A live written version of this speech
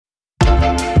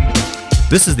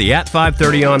This is the At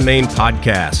 530 on Main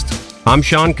podcast. I'm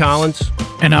Sean Collins.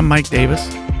 And I'm Mike Davis.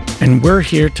 And we're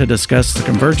here to discuss the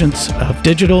convergence of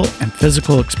digital and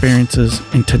physical experiences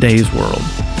in today's world.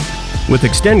 With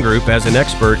Extend Group as an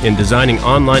expert in designing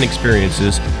online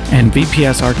experiences and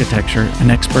VPS Architecture, an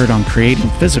expert on creating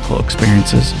physical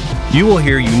experiences, you will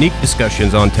hear unique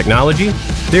discussions on technology,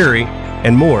 theory,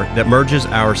 and more that merges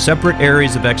our separate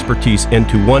areas of expertise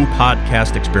into one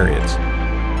podcast experience.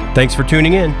 Thanks for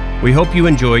tuning in. We hope you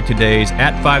enjoyed today's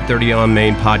At 530 on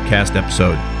Main podcast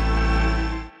episode.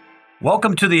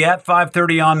 Welcome to the At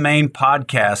 530 on Main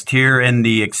podcast here in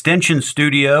the Extension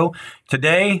Studio.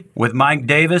 Today with Mike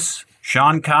Davis,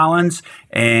 Sean Collins,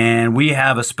 and we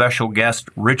have a special guest,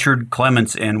 Richard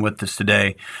Clements, in with us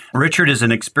today. Richard is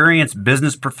an experienced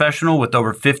business professional with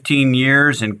over 15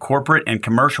 years in corporate and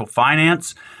commercial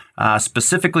finance,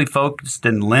 specifically focused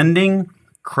in lending,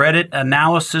 credit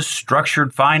analysis,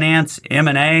 structured finance,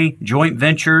 M&A, joint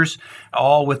ventures,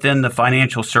 all within the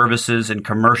financial services and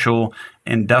commercial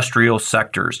industrial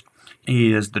sectors.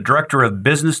 He is the Director of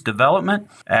Business Development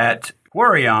at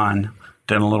Quorion.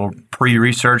 Done a little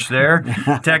pre-research there,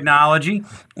 technology,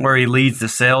 where he leads the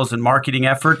sales and marketing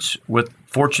efforts with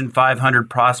Fortune 500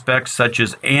 prospects such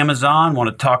as Amazon, want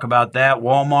to talk about that,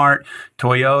 Walmart,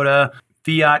 Toyota,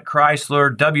 Fiat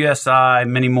Chrysler, WSI,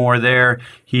 many more there.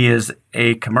 He is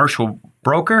a commercial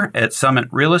broker at Summit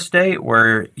Real Estate,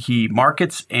 where he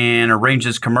markets and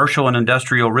arranges commercial and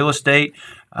industrial real estate,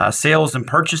 sales and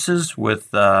purchases with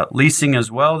leasing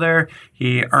as well there.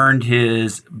 He earned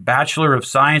his Bachelor of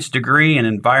Science degree in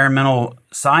Environmental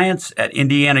Science at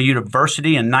Indiana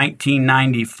University in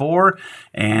 1994,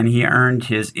 and he earned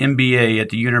his MBA at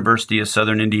the University of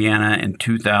Southern Indiana in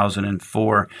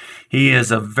 2004. He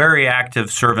is a very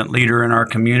active servant leader in our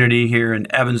community here in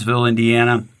Evansville,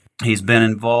 Indiana. He's been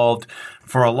involved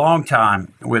for a long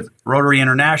time with Rotary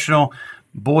International,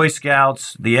 Boy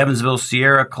Scouts, the Evansville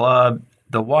Sierra Club,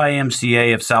 the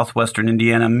YMCA of Southwestern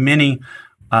Indiana, many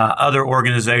other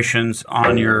organizations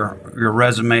on your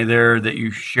resume there that you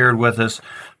shared with us.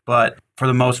 But for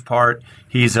the most part,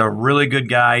 he's a really good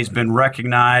guy. He's been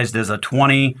recognized as a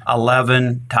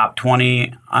 2011 top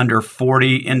 20 under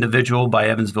 40 individual by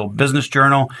Evansville Business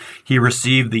Journal. He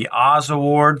received the Oz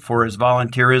Award for his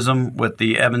volunteerism with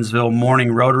the Evansville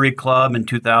Morning Rotary Club in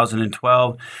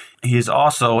 2012. He is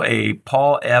also a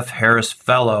Paul F. Harris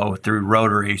Fellow through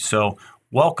Rotary. So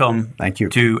welcome Thank you.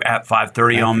 to At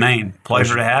 530 on Main.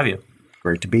 Pleasure to have you.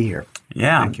 Great to be here.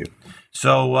 Yeah. Thank you.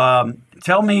 So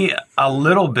tell me a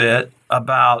little bit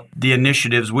about the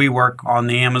initiatives we work on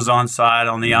the Amazon side,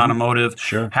 on the automotive.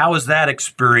 Sure. How is that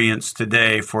experience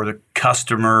today for the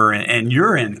customer and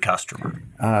your end customer?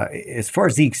 As far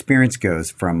as the experience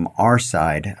goes from our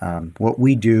side, what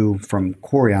we do from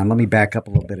Quorion, let me back up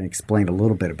a little bit and explain a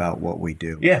little bit about what we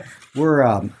do. Yeah. We're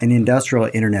an industrial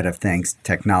Internet of Things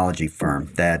technology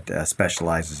firm that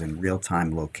specializes in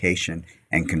real-time location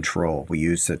and control. We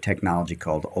use a technology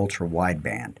called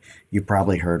ultra-wideband. You've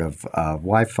probably heard of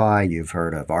Wi-Fi, you've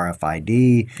heard of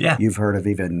RFID, you've heard of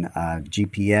even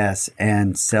GPS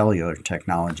and cellular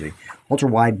technology.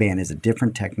 Ultra-wideband is a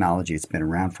different technology. It's been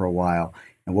around for a while.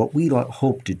 And what we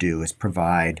hope to do is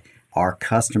provide our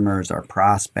customers, our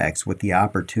prospects, with the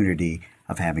opportunity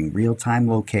of having real-time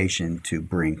location to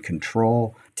bring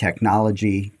control,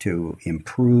 technology to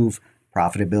improve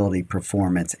profitability,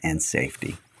 performance, and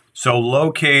safety. So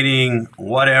locating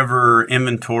whatever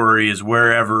inventory is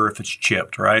wherever, if it's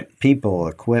chipped, right? People,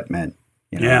 equipment,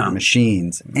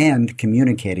 machines, and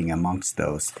communicating amongst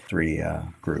those three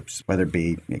groups, whether it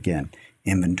be, again,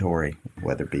 inventory,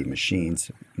 whether it be machines,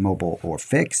 mobile or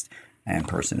fixed, and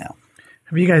personnel.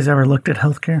 have you guys ever looked at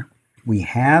healthcare? We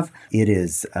have. It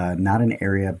is not an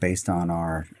area based on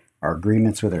our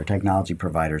agreements with our technology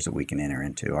providers that we can enter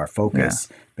into. Our focus,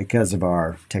 because of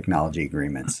our technology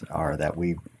agreements, are that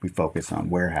we focus on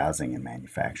warehousing and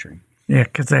manufacturing. Yeah,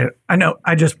 because I know,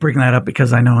 I just bring that up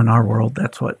because I know in our world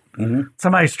that's what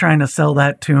somebody's trying to sell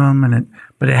that to them,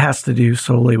 but it has to do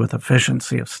solely with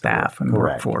efficiency of staff and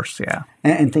workforce. Yeah,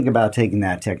 and think about taking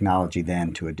that technology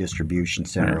then to a distribution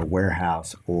center, a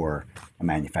warehouse, or a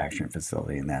manufacturing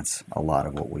facility, and that's a lot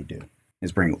of what we do.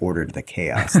 Is bring order to the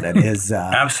chaos that is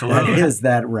absolutely that is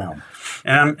that realm,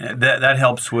 and that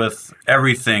helps with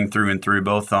everything through and through,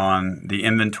 both on the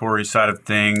inventory side of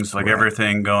things, like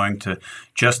everything going to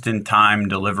just-in-time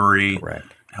delivery,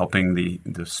 helping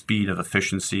the speed of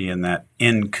efficiency and that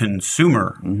end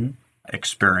consumer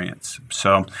experience.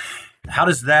 So, how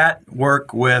does that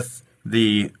work with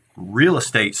the real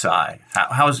estate side?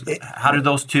 How do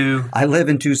those two? I live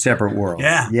in two separate worlds.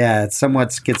 Yeah, it's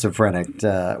somewhat schizophrenic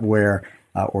where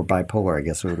or bipolar, I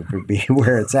guess would be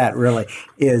where it's at really,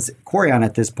 is Quorion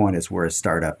at this point is we're a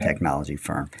startup technology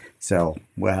firm. So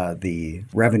the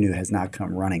revenue has not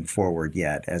come running forward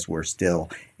yet as we're still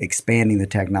expanding the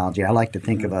technology. I like to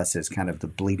think of us as kind of the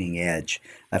bleeding edge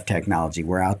of technology.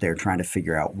 We're out there trying to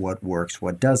figure out what works,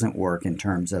 what doesn't work in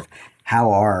terms of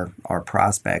how our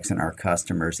prospects and our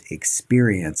customers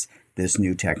experience this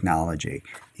new technology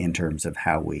in terms of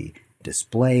how we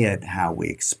display it, how we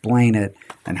explain it,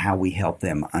 and how we help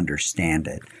them understand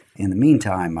it. In the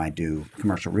meantime, I do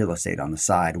commercial real estate on the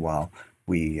side while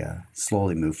we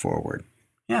slowly move forward.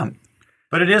 Yeah.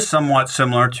 But it is somewhat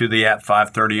similar to the At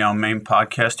 530 on Main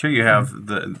podcast here. You have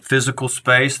the physical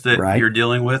space that you're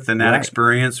dealing with and that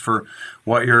experience for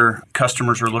what your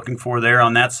customers are looking for there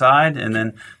on that side, and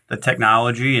then the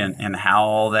technology and how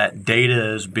all that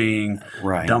data is being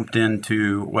dumped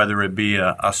into, whether it be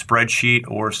a spreadsheet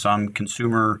or some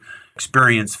consumer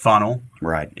experience funnel,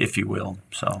 if you will.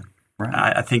 So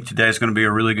I think today is going to be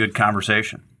a really good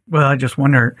conversation. Well, I just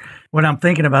wonder when I'm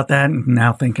thinking about that and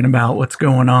now thinking about what's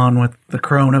going on with the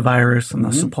coronavirus and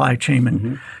the supply chain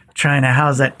in China,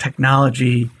 how's that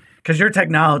technology? Because your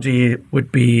technology would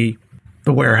be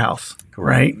the warehouse,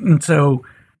 right? And so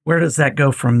where does that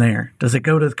go from there? Does it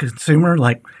go to the consumer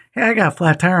like, hey, I got a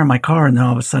flat tire in my car, and then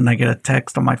all of a sudden I get a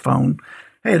text on my phone,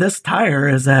 hey, this tire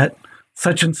is at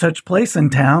such and such place in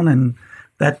town, and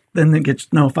that then it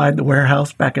gets notified the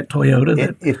warehouse back at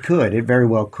Toyota? It could. It very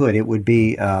well could. It would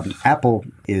be Apple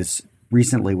is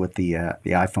recently with the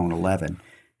iPhone 11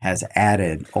 has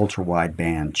added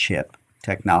ultra-wideband chip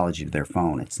technology to their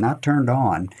phone. It's not turned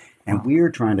on, and we're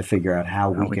trying to figure out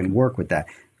how we can work with that.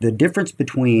 The difference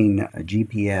between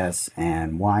GPS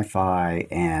and Wi-Fi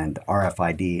and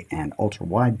RFID and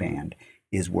ultra-wideband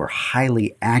is we're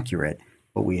highly accurate,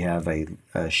 but we have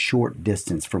a short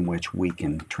distance from which we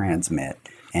can transmit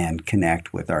and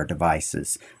connect with our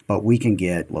devices. But we can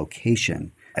get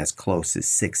location as close as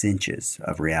 6 inches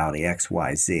of reality,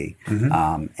 XYZ.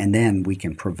 And then we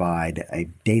can provide a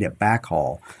data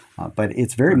backhaul. But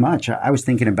it's very much, I was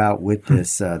thinking about with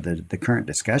this, the current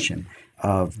discussion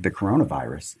of the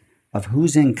coronavirus, of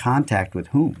who's in contact with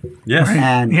whom. Yes.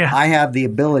 And I have the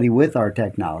ability with our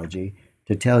technology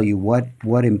to tell you what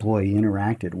employee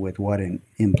interacted with what an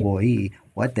employee,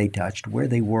 what they touched, where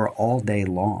they were all day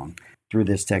long through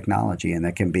this technology. And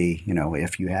that can be,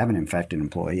 if you have an infected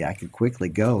employee, I could quickly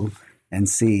go and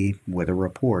see with a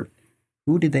report,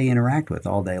 who did they interact with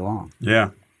all day long?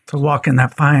 Yeah. So walking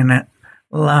that fine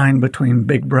line between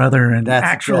Big Brother and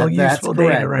actual useful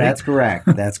data, right? That's correct.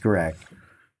 That's correct.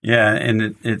 Yeah,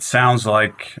 and it sounds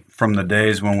like from the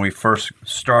days when we first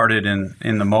started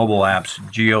in the mobile apps,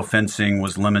 geofencing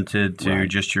was limited to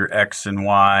just your X and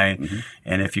Y.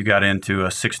 And if you got into a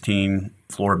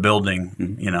 16-floor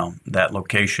building, that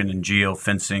location and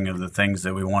geofencing of the things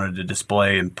that we wanted to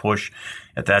display and push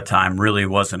at that time really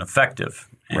wasn't effective.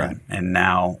 And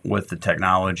now with the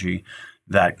technology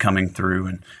that coming through,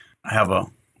 and I have a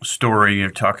story, you're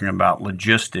talking about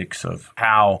logistics of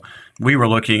how we were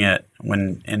looking at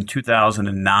when in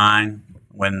 2009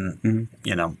 when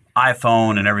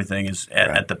iPhone and everything is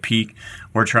at the peak,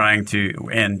 we're trying to,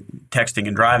 and texting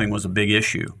and driving was a big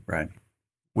issue.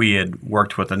 We had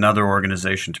worked with another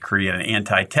organization to create an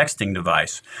anti-texting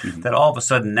device that all of a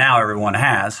sudden now everyone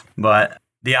has, but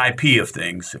the IP of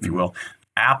things, if you will,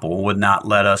 Apple would not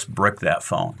let us brick that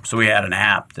phone. So we had an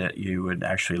app that you would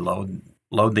actually load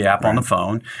the app on the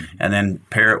phone and then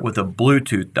pair it with a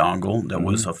Bluetooth dongle that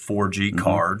was a 4G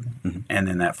card. And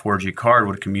then that 4G card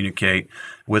would communicate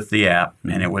with the app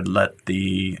and it would let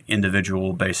the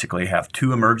individual basically have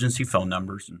 2 emergency phone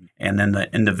numbers. And then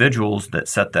the individuals that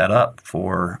set that up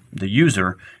for the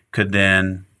user could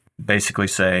then basically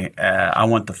say, I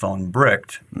want the phone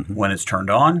bricked when it's turned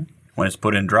on, when it's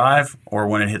put in drive, or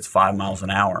when it hits 5 miles an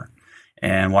hour.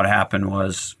 And what happened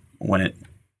was when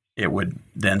it would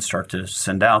then start to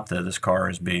send out that this car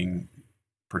is being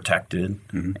protected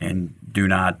and do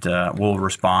not, will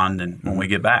respond and when we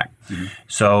get back.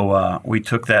 So we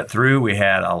took that through. We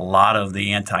had a lot of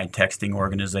the anti-texting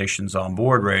organizations on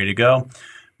board ready to go,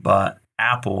 but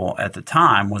Apple at the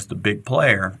time was the big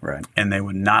player and they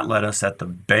would not let us at the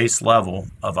base level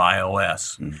of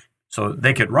iOS. So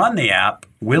they could run the app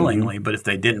willingly, but if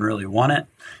they didn't really want it,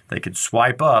 they could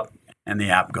swipe up and the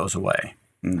app goes away.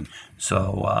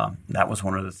 So that was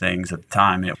one of the things at the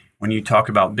time. When you talk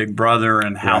about Big Brother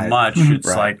and how much, it's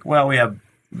like, well,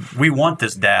 we want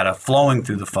this data flowing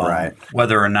through the phone,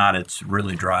 whether or not it's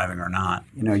really driving or not.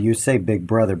 You say Big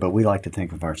Brother, but we like to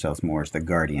think of ourselves more as the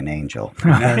guardian angel.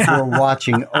 Because we're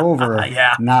watching over,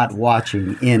 not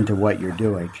watching into what you're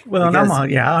doing. Well, and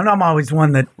I'm always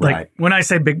one that, when I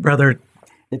say Big Brother,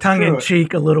 tongue in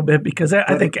cheek a little bit because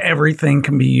I think everything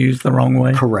can be used the wrong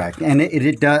way. Correct. And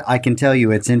it does. I can tell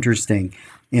you it's interesting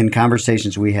in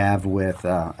conversations we have with,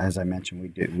 as I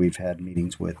mentioned, we've had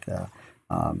meetings with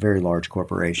very large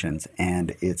corporations.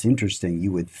 And it's interesting.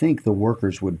 You would think the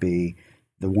workers would be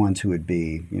the ones who would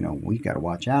be, we got to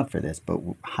watch out for this. But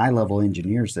high-level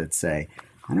engineers that say,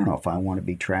 I don't know if I want to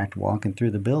be tracked walking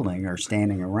through the building or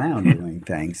standing around doing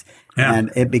things. Yeah.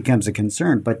 And it becomes a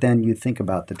concern. But then you think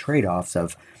about the trade-offs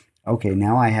of, okay,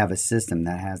 now I have a system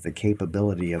that has the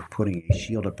capability of putting a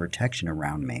shield of protection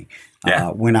around me.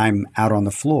 Yeah. When I'm out on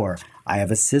the floor, I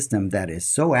have a system that is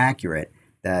so accurate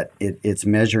that it's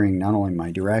measuring not only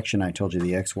my direction, I told you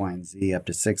the X, Y, and Z up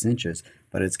to 6 inches,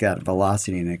 but it's got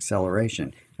velocity and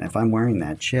acceleration. And if I'm wearing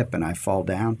that chip and I fall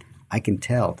down, I can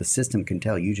tell, the system can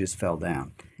tell you just fell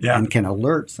down and can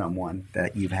alert someone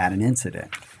that you've had an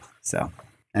incident. So,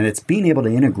 and it's being able to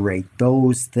integrate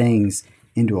those things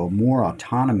into a more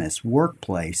autonomous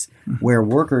workplace where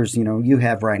workers, you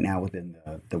have right now within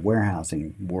the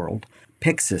warehousing world,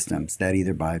 pick systems that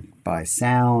either by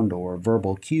sound or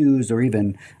verbal cues or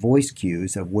even voice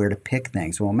cues of where to pick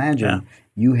things. Well, imagine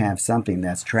you have something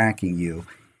that's tracking you,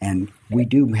 and we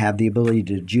do have the ability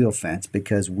to geofence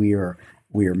because we are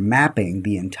mapping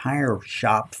the entire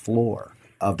shop floor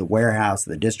of the warehouse,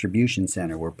 the distribution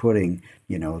center. We're putting,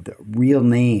 the real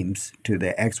names to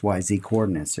the XYZ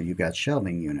coordinates. So you've got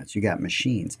shelving units, you got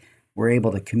machines. We're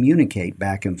able to communicate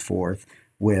back and forth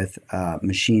with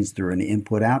machines through an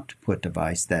input-output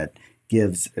device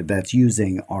that's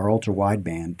using our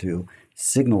ultra-wideband to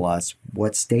signal us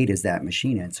what state is that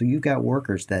machine in. So you've got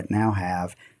workers that now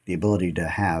have the ability to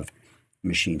have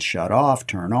machines shut off,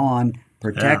 turn on,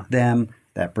 protect them.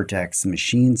 That protects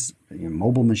machines,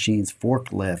 mobile machines,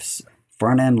 forklifts,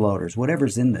 front-end loaders,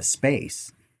 whatever's in the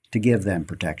space to give them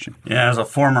protection. Yeah, as a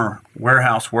former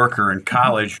warehouse worker in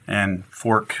college and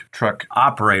fork truck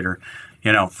operator,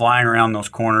 flying around those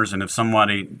corners, and if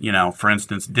somebody, for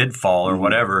instance, did fall or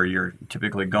whatever, you're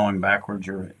typically going backwards,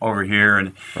 you're over here,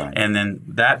 and then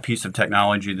that piece of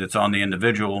technology that's on the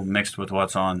individual mixed with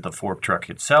what's on the fork truck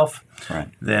itself,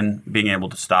 then being able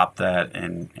to stop that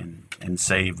and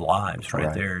save lives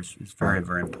there is very,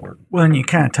 very important. Well, and you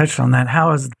kind of touched on that.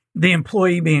 How is the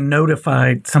employee being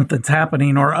notified something's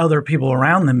happening or other people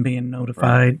around them being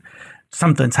notified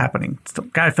something's happening? Some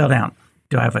guy fell down.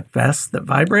 Do I have a vest that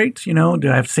vibrates? Do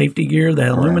I have safety gear that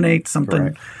illuminates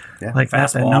something like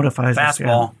that notifies us?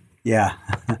 Fastball. Yeah.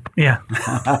 Yeah.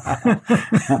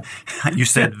 You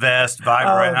said vest,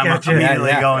 vibrate. I'm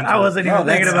immediately going to I wasn't even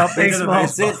thinking about baseball.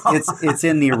 It's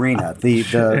in the arena.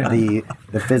 The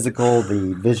physical,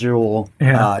 the visual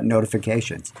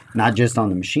notifications, not just on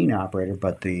the machine operator,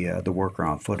 but the worker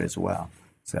on foot as well.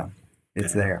 So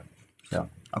it's there. So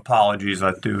apologies,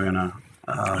 I threw in a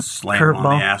slam curveball.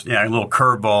 On the a little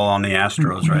curveball on the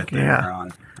Astros right there.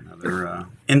 On another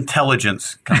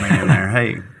intelligence coming in there.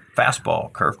 Hey. Fastball,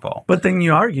 curveball. But then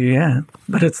you argue,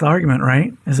 but it's the argument,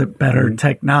 right? Is it better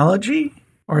technology,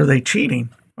 or are they cheating?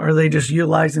 Or are they just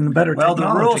utilizing the better technology,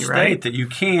 Well, the rules state that you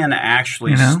can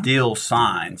actually steal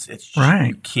signs. It's just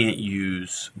you can't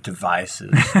use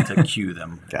devices to cue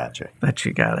them. Gotcha. But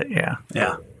you got it,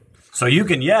 Yeah. So you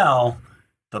can yell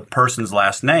the person's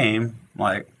last name,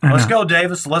 like, let's go,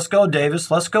 Davis, let's go,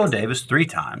 Davis, let's go, Davis, 3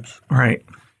 times. Right.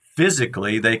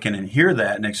 Physically, they can hear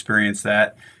that and experience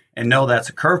that. And know that's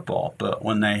a curveball, but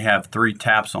when they have 3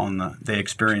 taps on they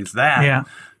experience that.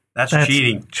 That's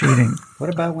cheating. Cheating. What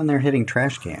about when they're hitting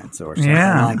trash cans or something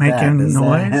like making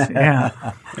noise?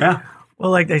 Yeah.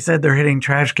 Well, like they said, they're hitting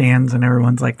trash cans, and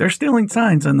everyone's like, they're stealing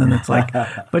signs, and then it's like,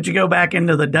 but you go back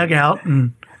into the dugout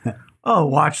and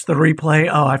watch the replay.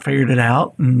 Oh, I figured it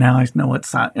out, and now I know what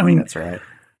sign. I mean, that's right.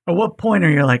 At what point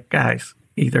are you like, guys?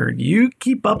 Either you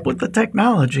keep up with the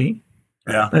technology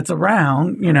that's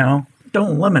around,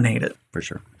 don't eliminate it. For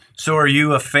sure. So are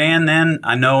you a fan then?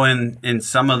 I know in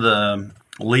some of the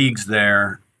leagues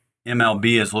there,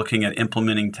 MLB is looking at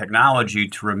implementing technology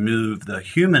to remove the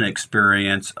human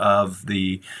experience of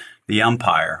the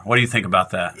umpire. What do you think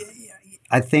about that?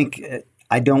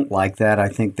 I don't like that. I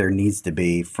think there needs to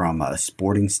be, from a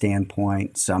sporting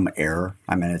standpoint, some error.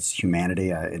 I mean, it's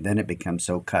humanity. Then it becomes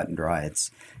so cut and dry. It's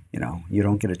you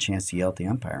don't get a chance to yell at the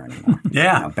umpire anymore.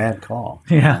 Bad call.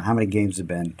 Yeah. How many games have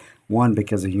been won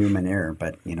because of human error?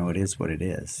 But, it is what it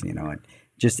is.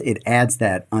 It adds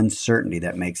that uncertainty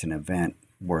that makes an event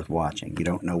worth watching. You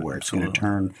don't know where it's going to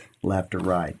turn left or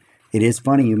right. It is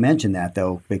funny you mentioned that,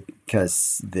 though,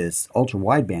 because this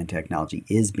ultra-wideband technology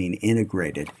is being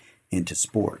integrated into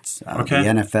sports. The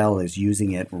NFL is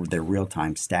using it, their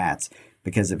real-time stats,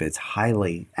 because of its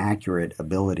highly accurate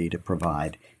ability to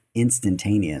provide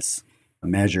instantaneous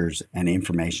measures and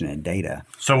information and data.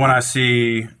 So when I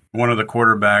see one of the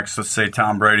quarterbacks, let's say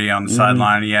Tom Brady on the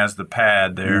sideline, he has the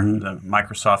pad there, the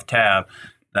Microsoft tab.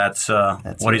 That's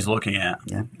what he's looking at.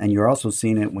 Yeah, and you're also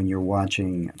seeing it when you're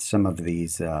watching some of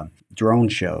these drone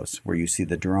shows where you see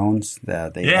the drones.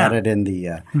 They had it in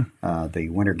the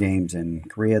Winter Games in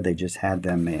Korea. They just had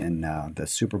them in the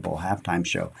Super Bowl halftime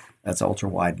show. That's ultra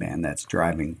wideband. That's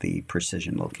driving the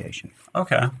precision location.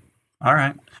 Okay. All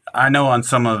right. I know on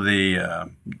some of the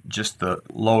just the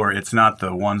lower, it's not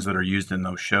the ones that are used in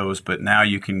those shows, but now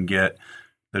you can get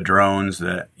the drones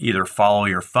that either follow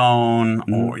your phone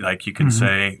or like you can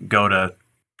say go to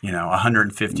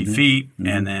 150 feet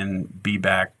and then be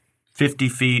back 50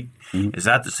 feet. Is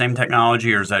that the same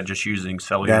technology, or is that just using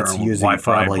cellular, That's using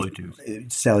Wi-Fi, probably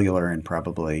Bluetooth? Cellular and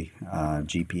probably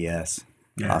GPS,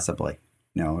 possibly.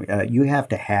 No, you have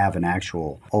to have an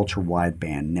actual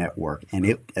ultra-wideband network, and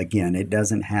it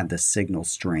doesn't have the signal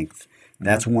strength.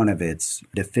 That's one of its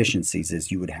deficiencies,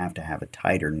 is you would have to have a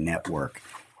tighter network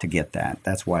to get that.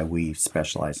 That's why we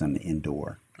specialize in the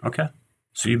indoor. Okay.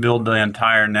 So you build the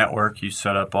entire network, you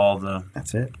set up all the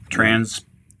That's it.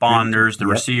 transponders, the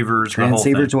receivers, the whole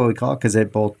thing. Transceiver is what we call it, because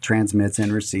it both transmits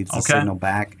and receives the signal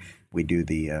back. We do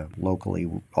the locally,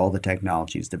 all the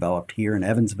technology is developed here in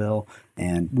Evansville,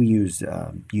 and we use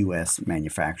U.S.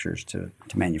 manufacturers to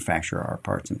manufacture our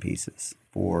parts and pieces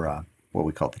for what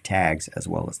we call the tags, as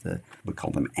well as we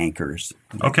call them anchors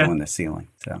that go in the ceiling.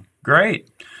 So great.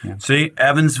 Yeah. See,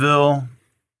 Evansville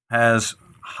has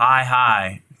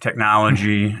high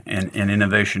technology and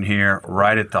innovation here,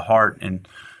 right at the heart. And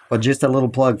well, just a little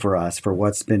plug for us for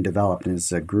what's been developed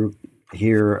is a group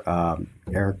here,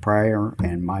 Eric Pryor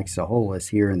and Mike Saholis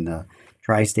here in the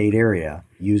tri-state area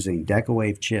using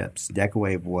Decawave chips.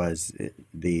 Decawave was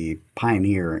the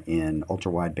pioneer in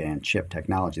ultra-wideband chip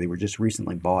technology. They were just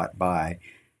recently bought by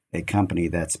a company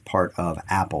that's part of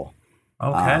Apple.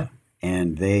 Okay.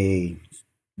 And they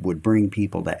would bring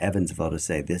people to Evansville to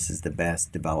say, this is the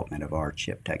best development of our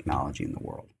chip technology in the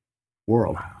world.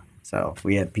 Wow. So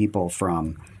we had people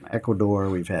from Ecuador,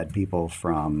 we've had people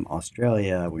from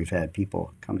Australia, we've had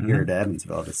people come here to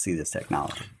Evansville to see this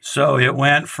technology. So it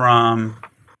went from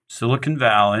Silicon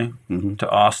Valley to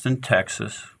Austin,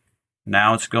 Texas.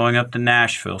 Now it's going up to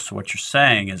Nashville. So what you're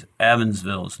saying is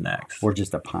Evansville is next. We're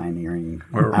just a pioneering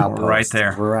outpost. We're right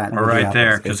there. We're right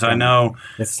there, because I know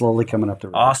it's slowly coming up the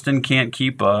road. Austin can't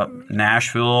keep up.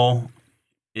 Nashville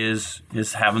is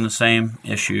having the same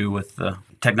issue with the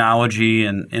technology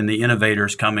and the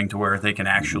innovators coming to where they can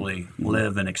actually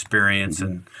live and experience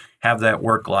and have that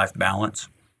work-life balance.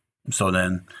 So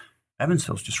then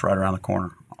Evansville's just right around the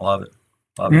corner. I love it.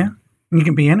 Love it. You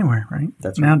can be anywhere, right?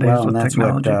 That's nowadays well, with and that's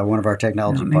technology. what one of our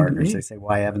technology partners, they say,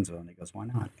 why Evansville? And he goes, why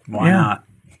not? Why not?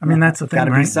 I mean, that's the thing, Got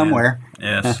to right? be somewhere.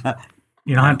 Yes.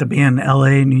 You don't have to be in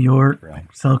L.A., New York,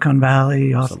 Silicon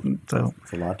Valley, Austin. So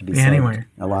it's a lot to be said. Anywhere.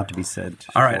 A lot to be said.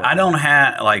 All right. We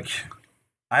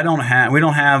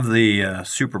don't have the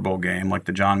Super Bowl game, like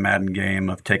the John Madden game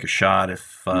of take a shot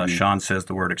if Sean says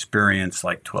the word experience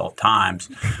like 12 times.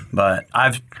 But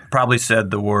I've probably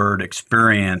said the word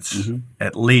experience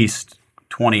at least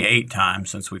 28 times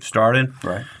since we've started.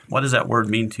 Right. What does that word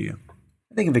mean to you?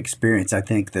 I think of experience. I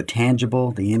think the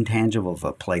tangible, the intangible of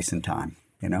a place and time.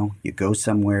 You know, you go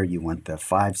somewhere, you want the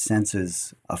five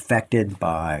senses affected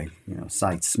by,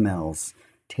 sights, smells,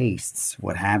 tastes,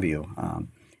 what have you.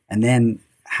 And then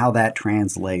how that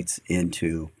translates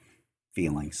into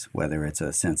feelings, whether it's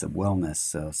a sense of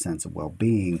wellness, a sense of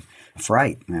well-being,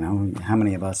 fright. How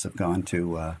many of us have gone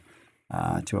to a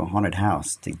haunted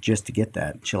house just to get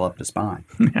that chill up the spine?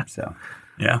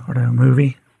 Or to a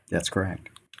movie. That's correct.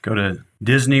 Go to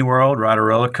Disney World, ride a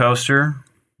roller coaster.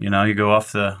 You go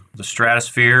off the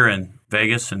stratosphere in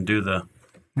Vegas and do the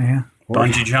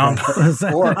bungee jump.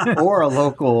 or a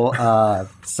local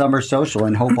summer social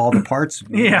and hope all the parts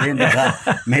made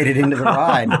it into the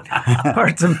ride.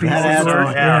 Parts and pieces.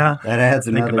 That adds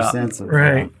another sense of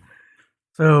right.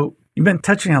 So you've been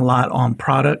touching a lot on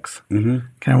products, kind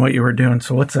of what you were doing.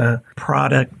 So what's a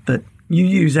product that you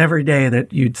use every day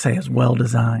that you'd say is well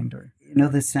designed or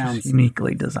this sounds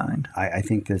uniquely designed? I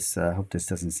think this. I hope this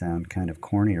doesn't sound kind of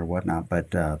corny or whatnot,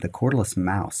 but the cordless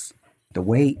mouse, the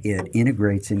way it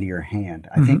integrates into your hand,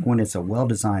 I think when it's a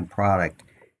well-designed product,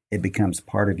 it becomes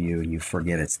part of you and you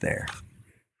forget it's there.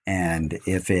 And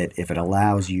if it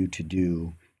allows you to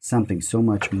do something so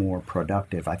much more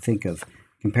productive, I think of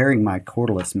comparing my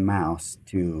cordless mouse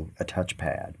to a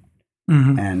touchpad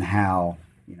and how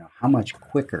much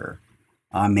quicker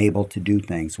I'm able to do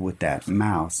things with that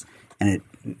mouse. And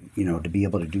to be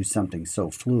able to do something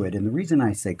so fluid. And the reason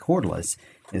I say cordless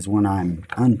is when I'm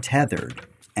untethered,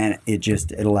 And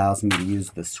it allows me to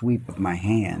use the sweep of my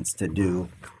hands to do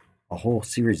a whole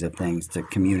series of things to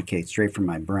communicate straight from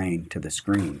my brain to the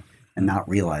screen and not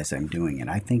realize I'm doing it.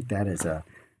 I think that is a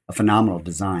phenomenal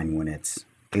design when it's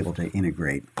able to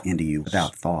integrate into you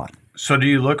without thought. So do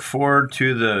you look forward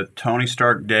to the Tony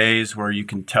Stark days where you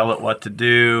can tell it what to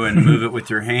do and move it with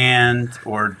your hand,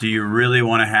 or do you really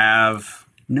want to have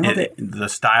the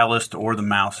stylus or the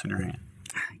mouse in your hand?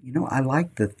 I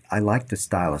like the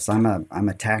stylus. I'm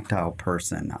a tactile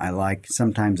person.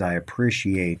 Sometimes I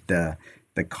appreciate the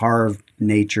carved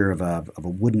nature of a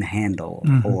wooden handle,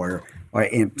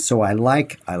 so I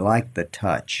like the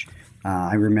touch.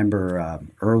 I remember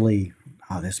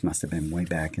this must have been way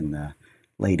back in the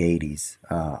late 80s.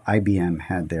 IBM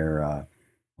had their,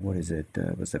 it was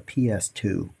a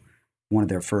PS2, one of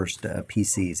their first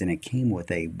PCs, and it came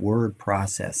with a word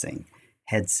processing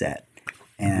headset.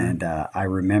 And I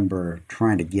remember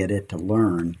trying to get it to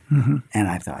learn, and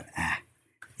I thought,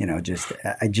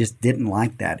 I just didn't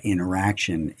like that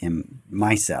interaction in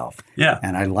myself. Yeah.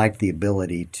 And I liked the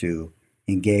ability to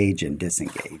engage and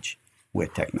disengage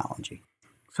with technology.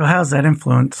 So how does that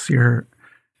influence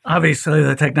obviously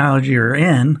the technology you're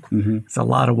in? It's a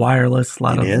lot of wireless, a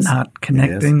lot of not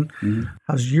connecting.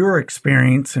 How's your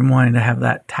experience in wanting to have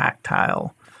that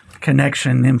tactile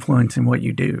connection influencing what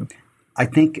you do? I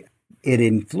think it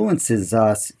influences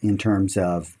us in terms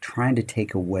of trying to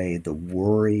take away the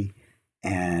worry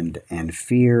and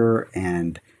fear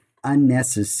and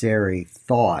unnecessary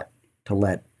thought to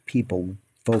let people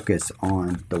focus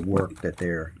on the work that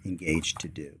they're engaged to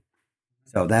do.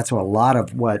 So that's what a lot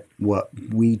of what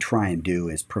we try and do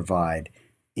is provide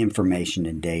information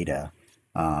and data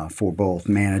for both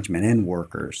management and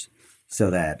workers so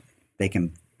that they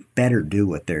can better do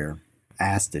what they're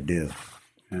asked to do.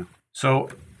 Yeah. So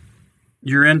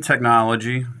you're in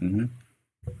technology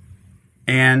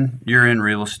and you're in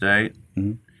real estate.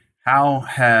 How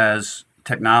has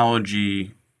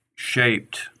technology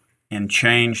shaped and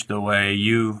changed the way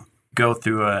you go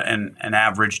through an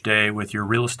average day with your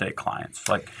real estate clients?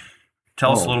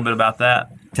 Tell us a little bit about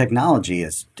that. Technology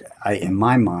is, in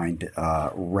my mind,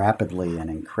 rapidly and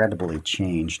incredibly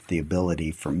changed the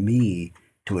ability for me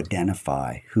to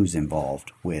identify who's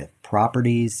involved with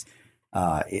properties.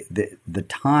 The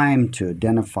time to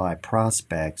identify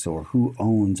prospects or who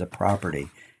owns a property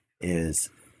is,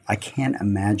 I can't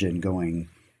imagine going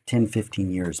 10,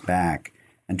 15 years back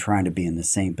and trying to be in the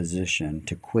same position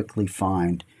to quickly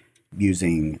find,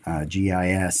 using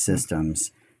GIS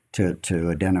systems to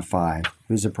identify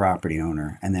who's a property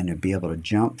owner, and then to be able to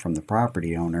jump from the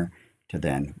property owner to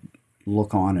then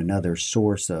look on another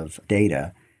source of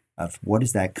data of what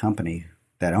is that company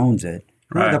that owns it,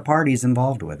 who are the parties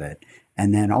involved with it,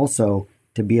 and then also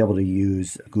to be able to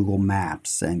use Google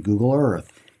Maps and Google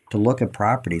Earth to look at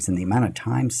properties and the amount of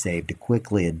time saved to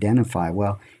quickly identify,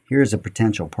 well, here's a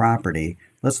potential property.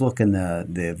 Let's look in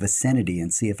the vicinity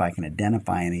and see if I can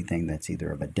identify anything that's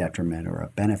either of a detriment or a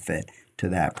benefit to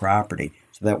that property,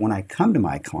 so that when I come to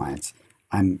my clients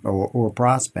or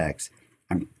prospects,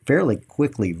 I'm fairly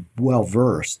quickly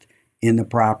well-versed in the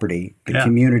property, the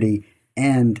community,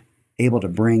 and able to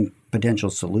bring potential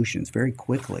solutions very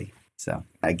quickly. So,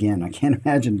 again, I can't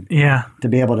imagine to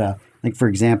be able to, like, for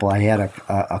example, I had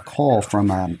a call from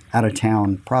an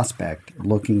out-of-town prospect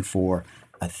looking for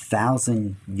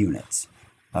 1,000 units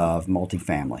of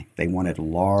multifamily. They wanted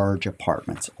large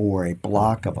apartments or a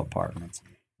block of apartments.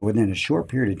 Within a short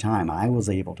period of time, I was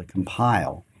able to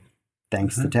compile,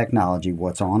 thanks to technology,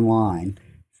 what's online,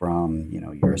 from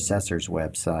your assessor's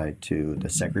website to the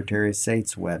Secretary of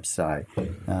State's website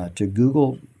to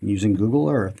Google, using Google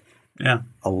Earth,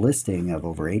 a listing of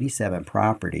over 87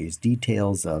 properties,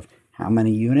 details of how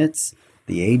many units,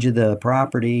 the age of the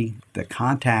property, the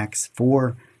contacts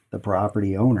for the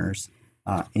property owners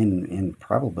in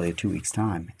probably a 2 weeks'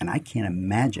 time. And I can't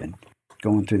imagine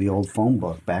going through the old phone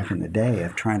book back in the day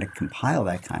of trying to compile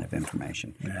that kind of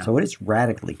information. So it is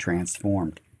radically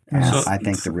transformed, I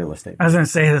think, the real estate. I was going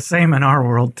to say the same in our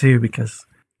world too, because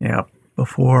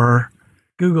before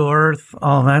Google Earth,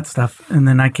 all that stuff, and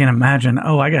then I can't imagine,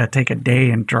 I got to take a day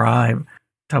and drive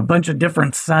to a bunch of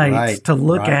different sites to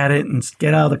look at it and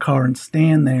get out of the car and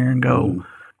stand there and go,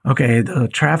 okay, the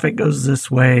traffic goes this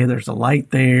way, there's a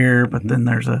light there, but then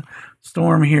there's a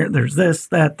storm here, there's this,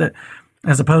 that,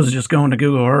 as opposed to just going to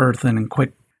Google Earth and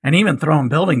even throwing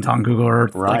buildings on Google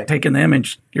Earth, like taking the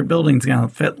image, your building's going to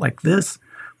fit like this,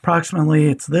 approximately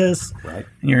it's this, and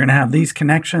you're going to have these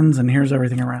connections, and here's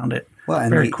everything around it. Well,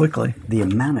 and very quickly. The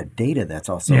amount of data that's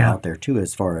also out there too,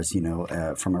 as far as,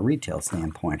 from a retail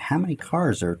standpoint, how many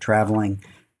cars are traveling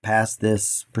past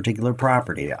this particular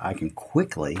property? I can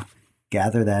quickly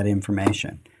gather that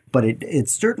information. But it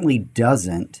certainly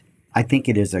doesn't. I think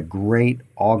it is a great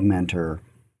augmenter,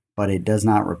 but it does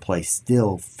not replace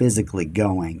still physically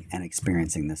going and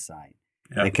experiencing the site.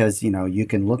 Yep. Because, you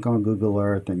can look on Google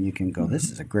Earth and you can go, this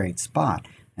is a great spot.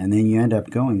 And then you end up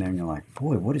going there and you're like,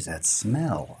 boy, what is that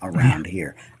smell around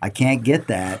here? I can't get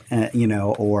that,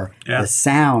 or the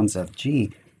sounds of,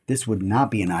 gee, this would not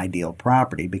be an ideal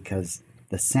property because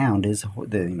the sound is,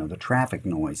 the traffic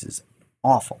noise is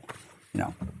awful,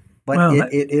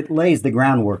 But it lays the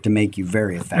groundwork to make you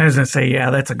very effective. I was going to say,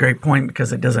 that's a great point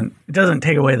because it doesn't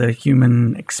take away the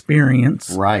human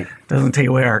experience. Right. It doesn't take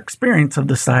away our experience of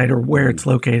the site or where it's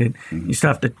located. Mm-hmm. You still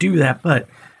have to do that, but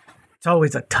it's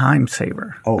always a time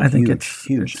saver. Oh, I think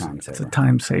huge time saver. It's a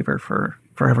time saver for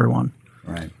everyone.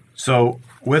 Right. So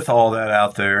with all that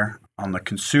out there, on the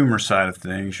consumer side of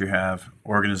things, you have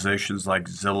organizations like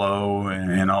Zillow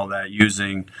and all that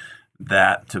using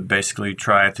that to basically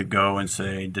try to go and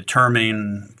say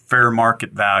determine fair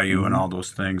market value and all those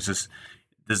things.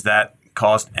 Does that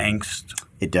cause angst?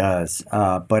 It does,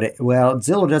 but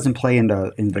Zillow doesn't play in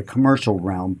the commercial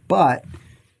realm, but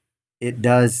it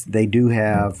does. They do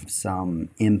have some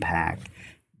impact,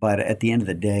 but at the end of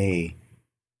the day,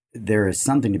 there is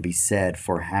something to be said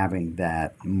for having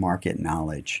that market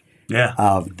knowledge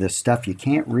of the stuff you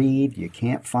can't read, you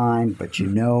can't find, but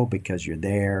because you're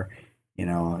there.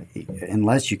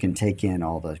 Unless you can take in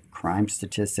all the crime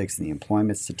statistics and the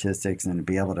employment statistics and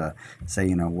be able to say,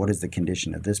 what is the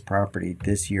condition of this property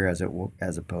this year as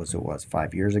opposed to it was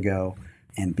 5 years ago,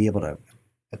 and be able to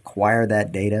acquire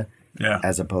that data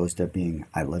as opposed to being,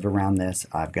 I live around this,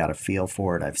 I've got a feel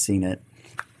for it, I've seen it,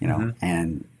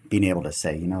 and being able to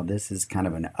say, this is kind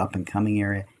of an up and coming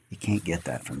area. You can't get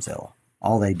that from Zillow.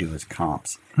 All they do is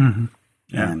comps. Mm-hmm.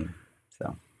 Yeah. And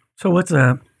so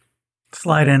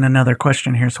slide in another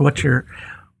question here. So what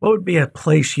would be a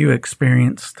place you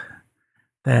experienced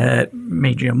that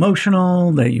made you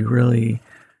emotional, that you really,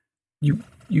 you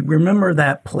remember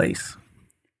that place?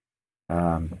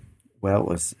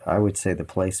 I would say the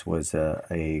place was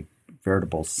a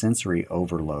veritable sensory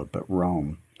overload, but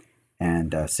Rome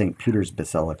and St. Peter's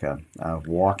Basilica,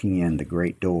 walking in the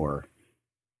great door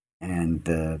and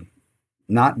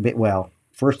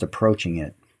first approaching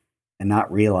it, and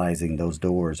not realizing those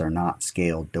doors are not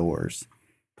scaled doors.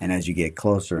 And as you get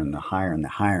closer and the higher and the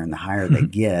higher and the higher they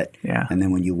get, and then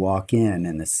when you walk in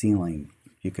and the ceiling,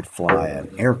 you could fly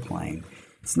an airplane.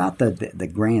 It's not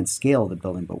the grand scale of the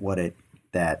building, but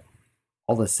that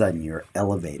all of a sudden you're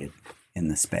elevated in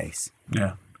the space.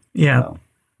 Yeah. Yeah. So,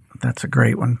 that's a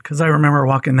great one. Because I remember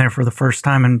walking there for the first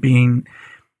time and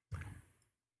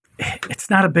it's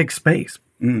not a big space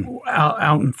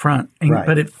out in front,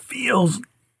 but it feels,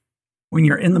 when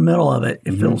you're in the middle of it,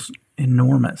 it feels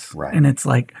enormous. Right. And it's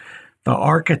like the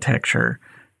architecture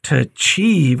to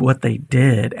achieve what they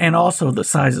did, and also the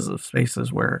sizes of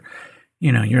spaces where,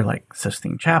 you're like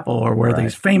Sistine Chapel or where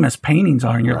these famous paintings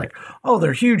are, and you're like, oh,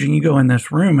 they're huge. And you go in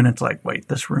this room and it's like, wait,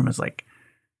 this room is like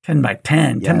 10 by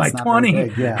 10, 10 by 20.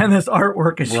 And this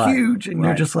artwork is huge. And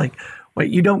you're just like, wait,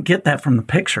 you don't get that from the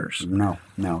pictures. No,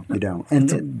 you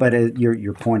don't. But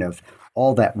your point of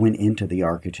all that went into the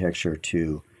architecture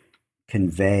to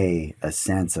convey a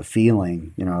sense of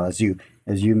feeling, as you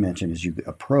mentioned, as you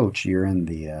approach, you're in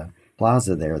the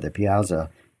plaza there, the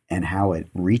piazza, and how it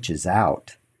reaches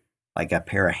out like a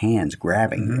pair of hands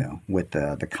grabbing you with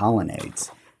the colonnades,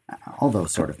 all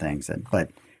those sort of things. But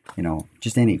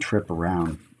just any trip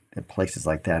around at places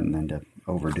like that, and then to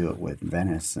overdo it with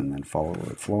Venice, and then follow it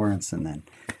with Florence, and then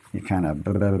you kind of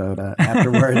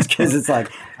afterwards because it's like,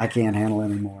 I can't handle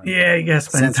anymore. Yeah, you gotta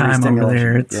spend time over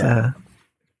there. It's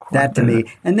that to me.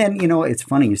 And then, it's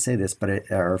funny you say this,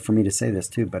 or for me to say this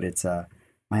too, but it's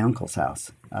my uncle's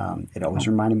house. It always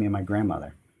reminded me of my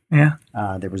grandmother. Yeah.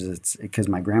 Because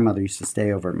my grandmother used to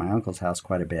stay over at my uncle's house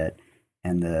quite a bit,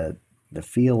 and the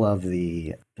feel of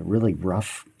the really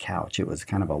rough couch. It was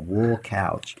kind of a wool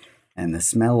couch, and the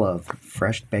smell of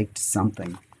fresh baked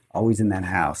something always in that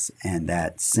house, and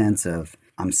that sense of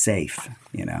I'm safe,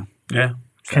 Yeah.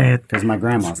 Okay. Because my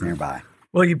grandma's nearby.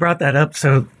 Well, you brought that up.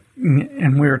 So,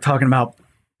 and we were talking about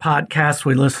podcasts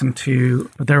we listened to,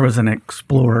 but there was an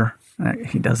explorer.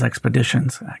 He does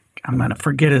expeditions. I'm going to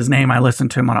forget his name. I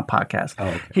listened to him on a podcast. Oh,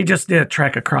 okay. He just did a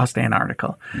trek across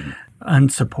Antarctica,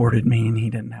 unsupported, meaning he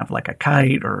didn't have like a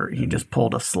kite, or he just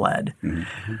pulled a sled.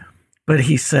 Mm-hmm. But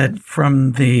he said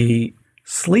from the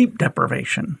sleep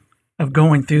deprivation of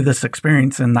going through this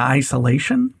experience and the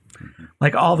isolation,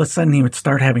 like all of a sudden he would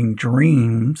start having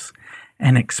dreams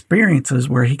and experiences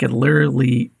where he could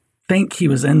literally think he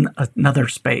was in another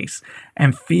space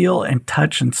and feel and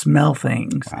touch and smell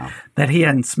things that he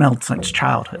hadn't smelled since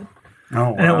childhood.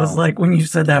 Oh, wow. And it was like, when you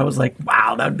said that, I was like,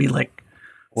 wow, that'd be like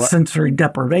sensory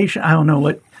deprivation. I don't know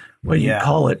what you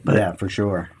call it, but yeah, for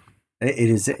sure.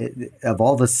 Of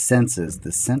all the senses,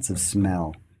 the sense of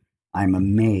smell, I'm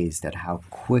amazed at how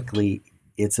quickly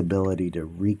its ability to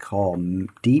recall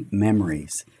deep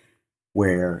memories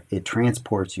where it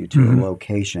transports you to a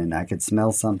location. I could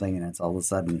smell something and it's all of a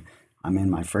sudden I'm in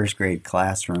my first grade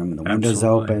classroom and the window's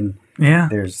open. Yeah.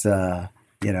 There's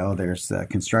there's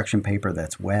construction paper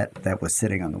that's wet that was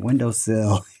sitting on the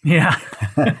windowsill. Yeah.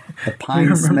 The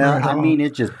pine smell. I mean,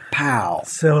 it just pow.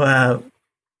 So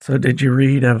did you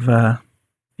read of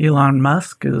Elon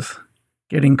Musk is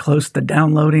getting close to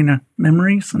downloading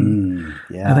memories? And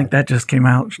yeah. I think that just came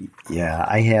out. Yeah,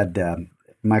 I had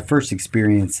my first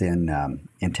experience in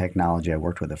technology. I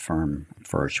worked with a firm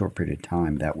for a short period of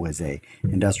time that was a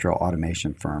industrial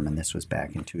automation firm, and this was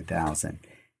back in 2000.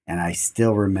 And I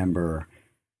still remember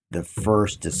the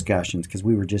first discussions because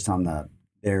we were just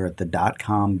there at the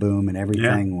 .com boom, and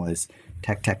everything was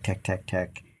tech.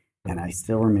 And I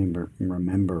still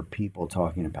remember people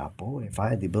talking about, boy, if I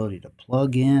had the ability to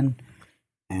plug in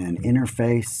and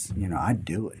interface, I'd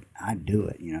do it.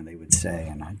 They would say.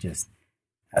 And I just,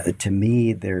 to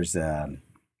me, that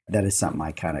is something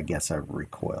I kind of guess I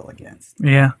recoil against.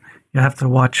 Yeah. You have to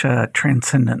watch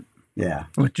Transcendent. Yeah.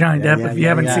 With Johnny Depp. If you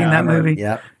haven't seen that movie,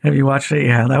 have you watched it?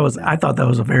 Yeah, I thought that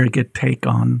was a very good take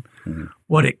on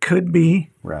what it could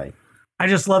be. Right. I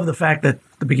just love the fact that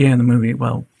the beginning of the movie,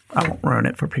 well, I won't ruin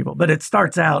it for people, but it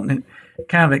starts out and it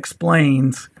kind of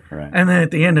explains. Right. And then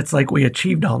at the end, it's like we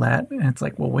achieved all that. And it's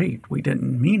like, well, wait, we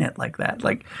didn't mean it like that.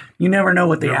 Like, you never know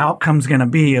what the outcome's going to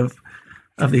be of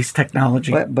these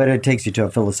technology. But it takes you to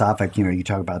a philosophic, you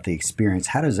talk about the experience.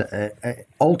 How does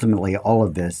ultimately all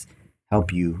of this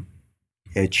help you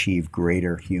achieve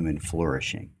greater human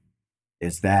flourishing?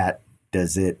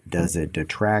 Does it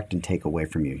detract and take away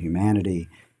from your humanity,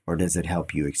 or does it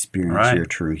help you experience your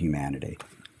true humanity?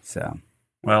 So,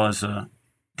 well, as a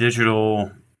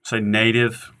digital, say,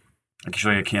 native,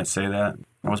 actually I can't say that.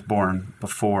 I was born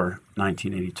before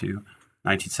 1982,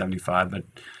 1975, but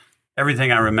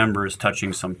everything I remember is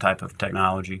touching some type of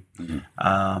technology.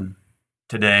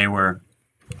 Today, where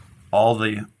all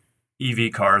the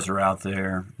EV cars are out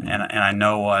there, and I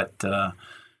know what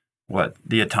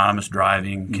the autonomous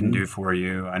driving can do for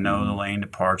you. I know the lane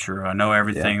departure. I know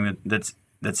everything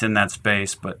that's in that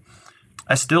space, but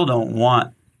I still don't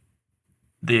want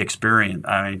the experience.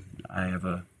 I have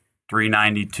a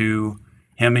 392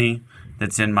 Hemi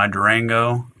that's in my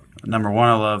Durango. Number one,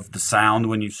 I love the sound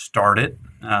when you start it.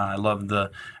 I love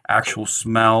the actual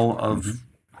smell of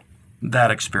that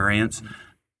experience,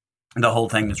 the whole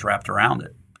thing that's wrapped around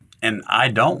it. And I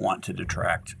don't want to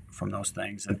detract from those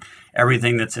things. And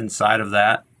everything that's inside of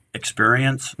that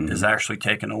experience is actually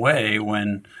taken away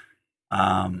when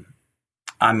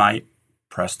I might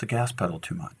press the gas pedal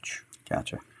too much.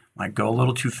 Gotcha. Might go a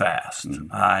little too fast.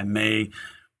 I may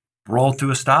roll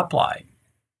through a stoplight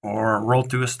or roll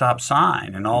through a stop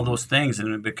sign and all those things.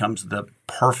 And it becomes the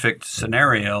perfect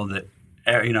scenario that,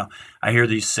 I hear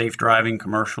these safe driving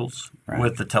commercials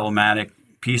with the telematic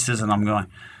pieces, and I'm going,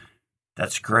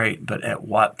 that's great, but at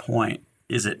what point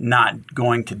is it not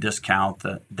going to discount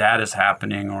that is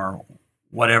happening or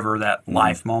whatever that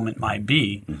life moment might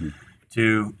be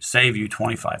to save you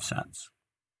 25 cents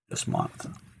this month?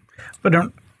 But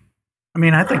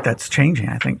I think that's changing.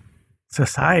 I think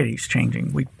society's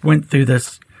changing. We went through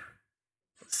this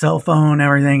cell phone,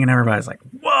 everything, and everybody's like,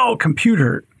 whoa,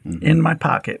 computer in my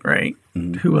pocket, right?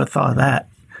 Who would have thought of that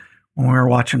when we were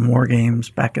watching war games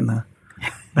back in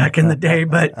the day?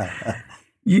 But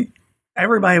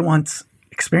everybody wants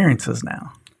experiences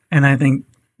now. And I think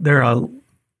there are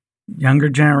younger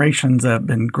generations that have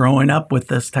been growing up with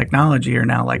this technology are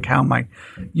now like, how am I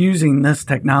using this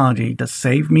technology to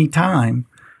save me time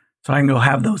so I can go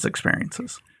have those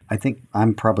experiences? I think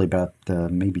I'm probably about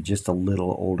maybe just a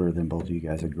little older than both of you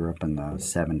guys. I grew up in the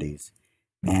 70s.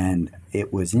 And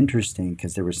it was interesting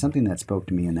because there was something that spoke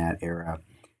to me in that era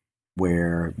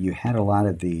where you had a lot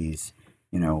of these,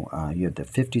 you had the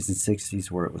 50s and 60s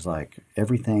where it was like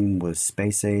everything was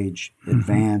space age,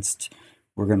 advanced,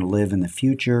 we're going to live in the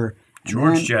future.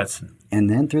 George Jetson. And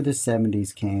then through the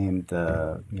 70s came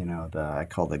I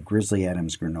call the Grizzly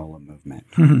Adams granola movement.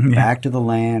 Back to the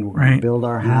land, we're going to build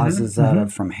our houses out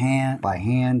of from hand by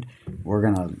hand. We're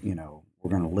going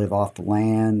to live off the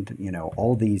land,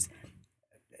 all these.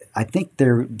 I think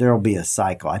there'll be a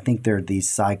cycle. I think there are these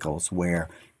cycles where,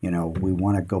 we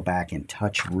want to go back and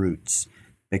touch roots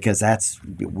because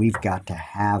we've got to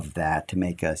have that to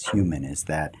make us human, is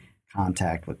that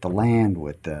contact with the land,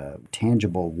 with the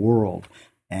tangible world.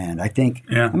 And I think,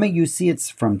 Yeah. I mean, you see it's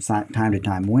from time to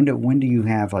time. When do you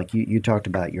have, like you talked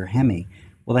about your Hemi?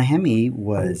 Well, the Hemi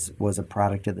was a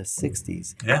product of the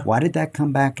 60s. Yeah. Why did that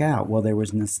come back out? Well, there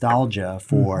was nostalgia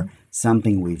for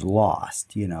something we've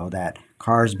lost, that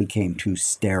cars became too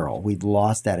sterile. We've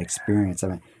lost that experience. I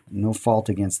mean, no fault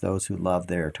against those who love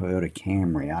their Toyota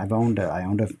Camry. I owned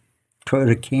a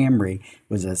Toyota Camry. It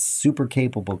was a super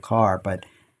capable car, but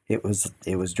it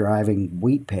was driving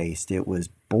wheat paste. It was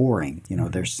boring.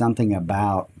 There's something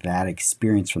about that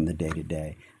experience from the day to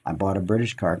day. I bought a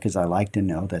British car because I like to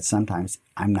know that sometimes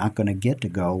I'm not going to get to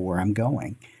go where I'm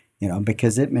going,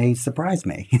 because it may surprise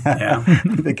me. Yeah.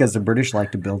 Because the British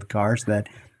like to build cars that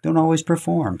don't always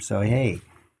perform. So, hey,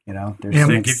 there's So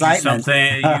some it gives you excitement.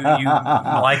 something you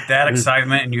like that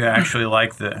excitement, and you actually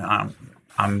like the.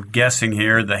 I'm guessing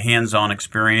here the hands-on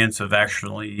experience of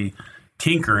actually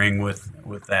tinkering with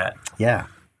that. Yeah,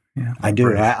 Yeah. I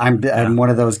do. I'm one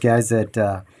of those guys that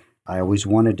I always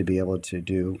wanted to be able to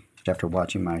do. After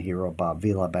watching my hero Bob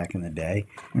Vila back in the day,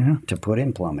 to put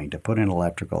in plumbing, to put in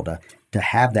electrical, to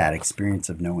have that experience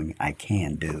of knowing I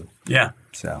can do. Yeah.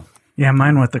 So Yeah,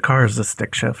 mine with the car is a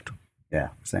stick shift. yeah,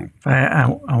 same. I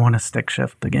want a stick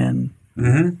shift again.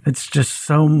 Mm-hmm. It's just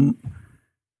the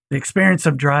experience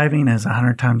of driving is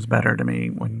 100 times better to me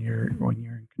when you're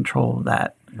in control of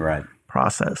that Right.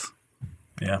 process.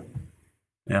 Yeah.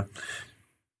 Yeah.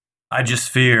 I just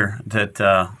fear that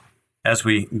as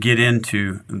we get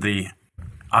into the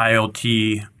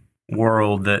IoT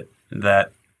world,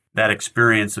 that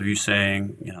experience of you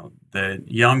saying, the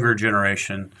younger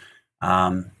generation,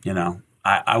 I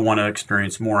want to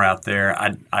experience more out there.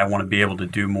 I want to be able to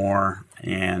do more,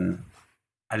 and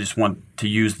I just want to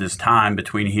use this time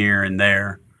between here and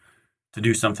there to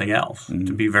do something else,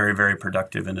 to be very, very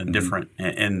productive in a different,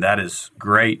 and that is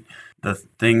great. The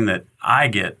thing that I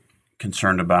get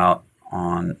concerned about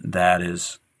on that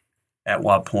is, at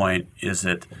what point is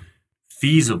it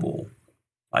feasible,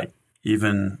 like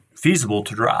even feasible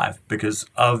to drive because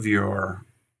of your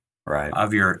Right.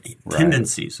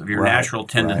 tendencies, of your Right. natural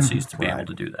tendencies to be Right. able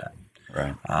to do that,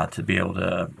 Right. to be able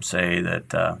to say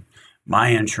that my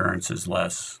insurance is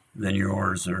less than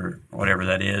yours or whatever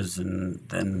that is, and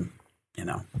then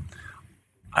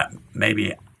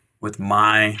maybe with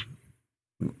my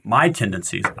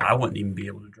tendencies, I wouldn't even be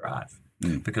able to drive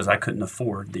because I couldn't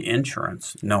afford the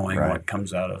insurance, knowing Right. what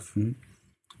comes out of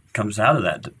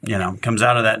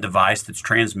that device that's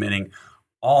transmitting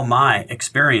all my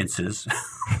experiences.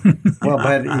 Well,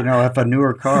 but if a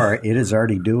newer car, it is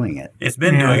already doing it. It's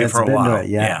been doing it It's for a been while. doing it,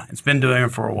 yeah. It's been doing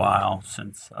it for a while,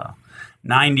 since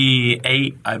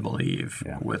 98, I believe,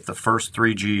 Yeah. with the first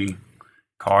 3G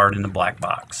card in the black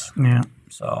box. Yeah.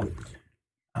 So,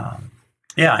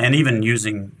 and even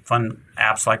using fun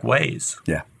apps like Waze,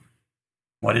 Yeah.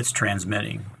 what it's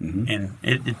transmitting. And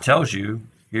it tells you,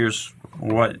 here's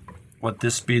what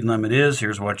this speed limit is,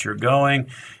 here's what you're going,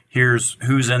 here's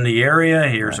who's in the area,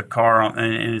 here's a car,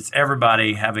 and it's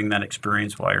everybody having that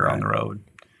experience while you're on the road.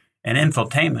 And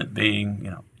infotainment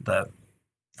being, the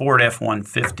Ford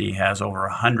F-150 has over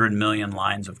 100 million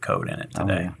lines of code in it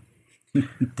today.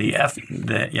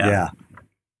 Yeah.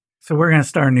 So we're going to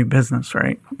start a new business,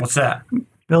 right? What's that?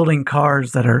 Building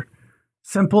cars that are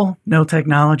simple, no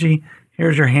technology.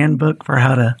 Here's your handbook for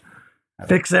how to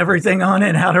fix everything on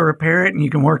it, how to repair it, and you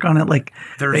can work on it like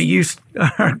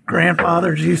our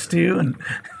grandfathers used to,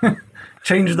 and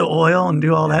change the oil and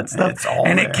do all that stuff. It's all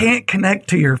and there. it can't connect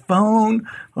to your phone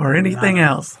or anything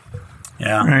else,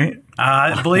 Yeah. right?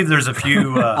 I believe there's a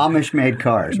few Amish-made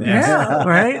cars. Yeah,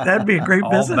 right? That'd be a great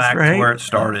all business, back right? to where it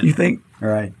started. You think?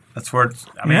 Right. That's where it's,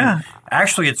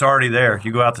 actually it's already there.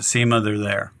 You go out to SEMA, they're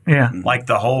there. Yeah. Like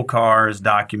the whole car is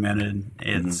documented.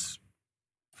 It's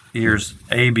here's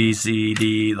A, B, C,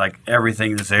 D, like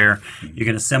everything is there. You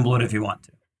can assemble it if you want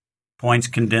to. Points,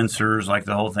 condensers, like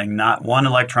the whole thing. Not one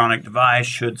electronic device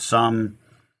should something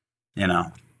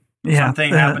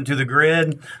happen to the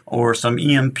grid or some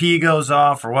EMP goes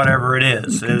off or whatever it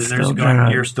is.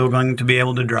 You're still going to be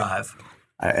able to drive.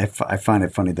 I find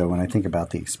it funny though when I think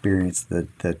about the experience.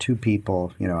 The two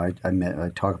people, I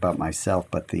talk about myself,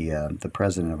 but the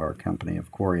president of our company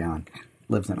of Corian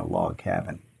lives in a log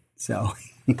cabin. So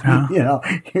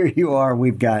here you are.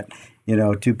 We've got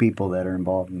two people that are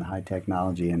involved in the high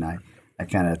technology, and I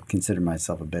kind of consider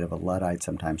myself a bit of a Luddite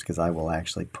sometimes because I will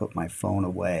actually put my phone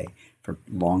away for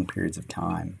long periods of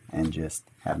time and just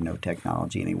have no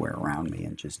technology anywhere around me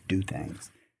and just do things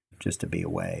just to be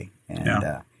away.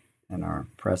 And our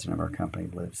president of our company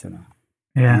lives in a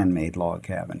handmade log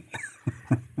cabin.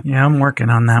 Yeah, I'm working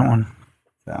on that one.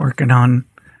 So. Working on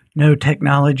no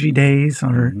technology days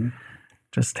or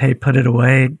Just, hey, put it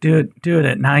away. Do it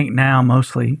at night now,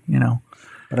 mostly,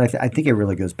 But I think it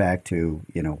really goes back to,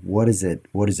 what is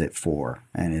it for?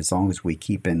 And as long as we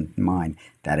keep in mind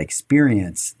that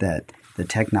experience, that the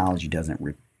technology doesn't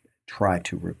try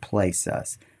to replace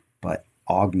us, but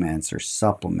augments or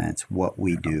supplements what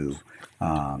we do.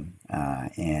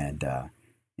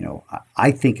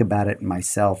 I think about it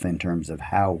myself in terms of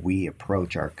how we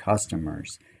approach our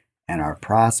customers and our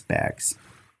prospects,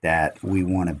 that we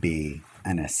want to be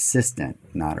an assistant,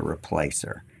 not a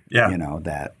replacer.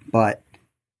 Yeah. But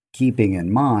keeping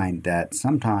in mind that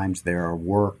sometimes there are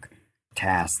work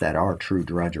tasks that are true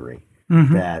drudgery,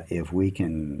 that if we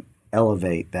can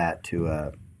elevate that to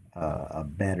a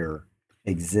better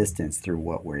existence through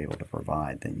what we're able to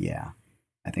provide, then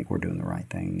I think we're doing the right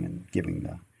thing and giving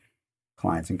the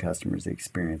clients and customers the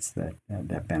experience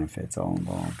that benefits all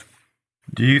involved.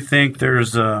 Do you think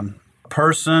there's a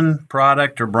person,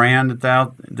 product, or brand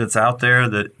that's out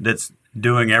there that's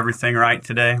doing everything right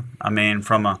today? I mean,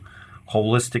 from a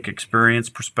holistic experience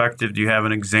perspective, do you have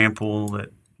an example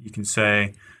that you can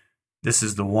say, this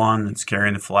is the one that's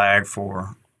carrying the flag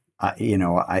for?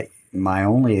 My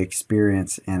only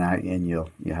experience, and you'll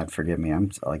have to forgive me.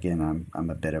 I'm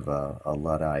a bit of a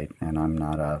Luddite, and I'm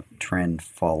not a trend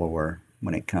follower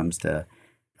when it comes to.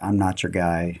 I'm not your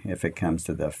guy if it comes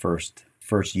to the first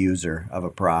user of a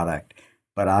product.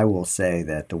 But I will say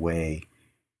that the way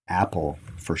Apple,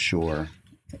 for sure,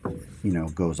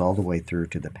 goes all the way through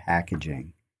to the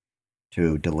packaging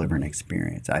to deliver an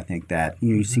experience. I think that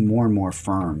you see more and more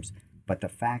firms, but the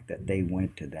fact that they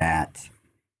went to that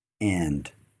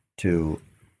end to,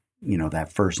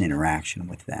 that first interaction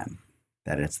with them,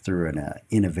 that it's through an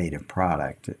innovative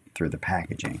product, through the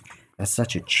packaging, that's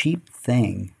such a cheap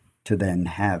thing to then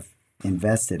have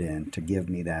invested in to give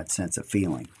me that sense of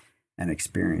feeling and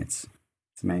experience.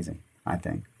 It's amazing, I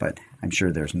think. But I'm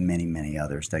sure there's many, many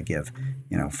others that give,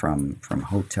 from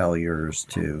hoteliers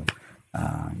to,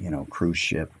 cruise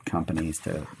ship companies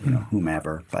to,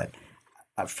 whomever. But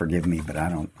forgive me, but I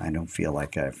don't feel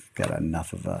like I've got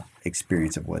enough of a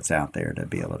experience of what's out there to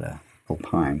be able to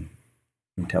opine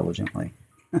intelligently.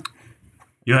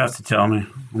 You have to tell me.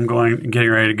 I'm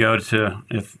getting ready to go to,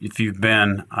 if you've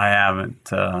been, I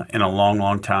haven't in a long,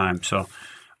 long time. So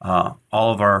all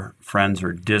of our friends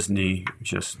are Disney,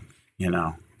 just,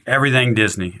 everything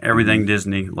Disney,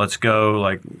 Disney. Let's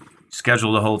go,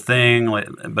 schedule the whole thing.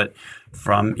 But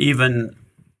from even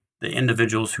the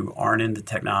individuals who aren't into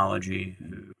technology,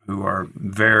 who are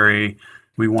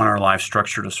we want our life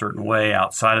structured a certain way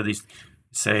outside of these,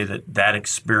 say that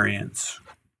experience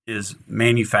is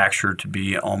manufactured to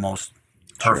be almost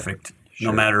perfect,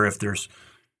 Sure. No matter if there's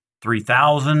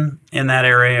 3,000 in that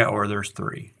area or there's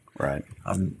 3. Right.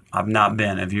 I've not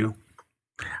been. Have you?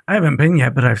 I haven't been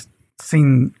yet, but I've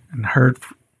seen and heard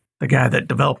the guy that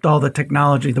developed all the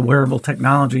technology, the wearable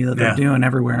technology that they're doing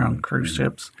everywhere on cruise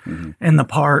ships. In the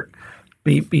park,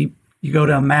 you go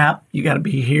to a map, you got to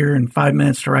be here in 5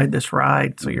 minutes to ride this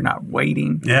ride, so you're not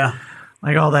waiting. Yeah.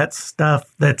 Like all that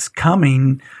stuff that's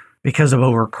coming because of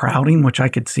overcrowding, which I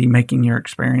could see making your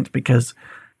experience, because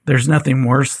there's nothing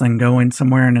worse than going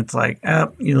somewhere and it's like,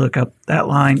 you look up that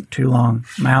line, too long,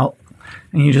 I'm out.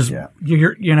 And you just,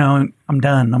 I'm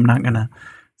done. I'm not going to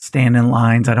stand in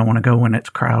lines. I don't want to go when it's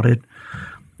crowded.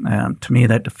 To me,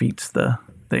 that defeats the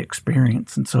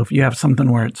experience. And so if you have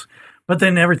something where but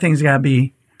then everything's got to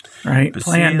be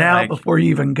planned out before you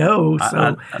even go.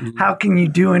 So how can you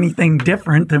do anything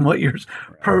different than what you're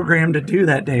programmed to do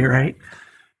that day, right?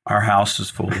 Our house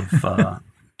is full of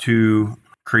 2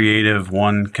 creative,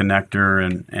 1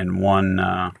 connector and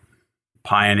 1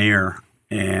 pioneer.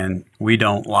 And we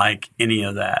don't like any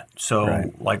of that.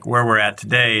 So like where we're at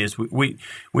today is we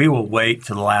will wait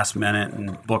to the last minute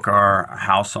and book our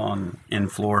house in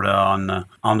Florida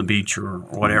on the beach or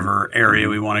whatever area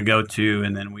we want to go to,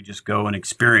 and then we just go and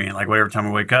experience. Like whatever time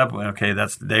we wake up, okay,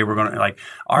 that's the day we're going to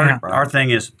our thing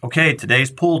is, okay,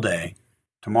 today's pool day,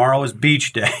 tomorrow is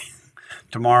beach day,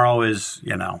 tomorrow is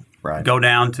go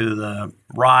down to the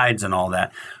rides and all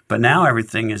that. But now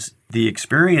everything is. The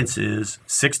experience is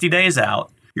 60 days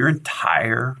out, your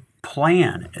entire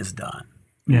plan is done.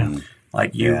 Yeah.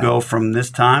 Like you go from this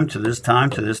time to this time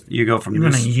to this, you go from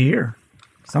even this. a year.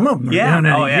 Some of them are doing it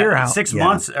a year out. 6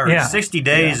 months or 60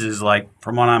 days is like,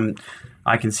 from what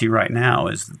I can see right now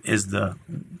is the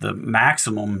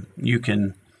maximum you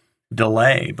can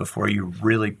delay before you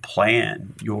really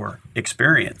plan your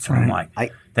experience. And I'm like,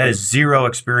 I- that is zero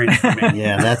experience for me.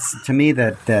 Yeah, that's to me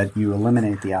that you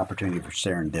eliminate the opportunity for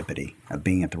serendipity of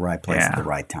being at the right place at the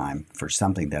right time for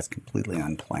something that's completely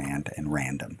unplanned and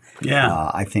random.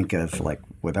 Yeah. I think of like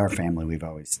with our family, we've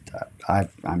always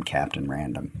I'm Captain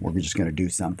Random. We're just going to do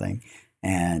something,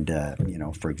 and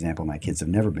for example, my kids have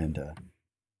never been to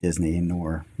Disney,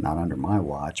 nor not under my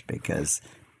watch, because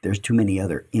there's too many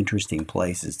other interesting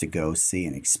places to go see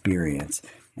and experience.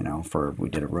 We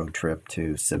did a road trip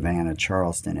to Savannah,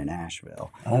 Charleston, and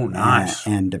Asheville. Oh, nice.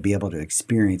 And to be able to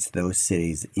experience those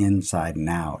cities inside and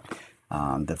out,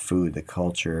 the food, the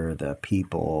culture, the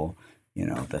people,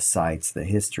 the sights, the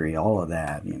history, all of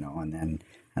that, and then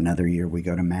another year we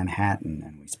go to Manhattan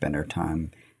and we spend our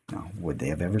time. Would they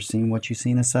have ever seen what you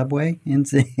see in a subway?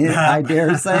 I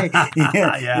dare say,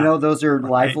 Yeah. Those are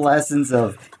life lessons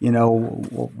of,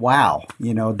 wow,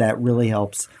 that really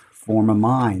helps form a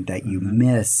mind that you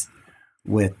miss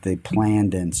with the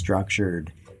planned and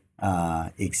structured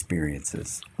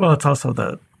experiences. Well, it's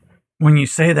also when you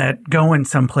say that, going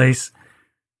someplace,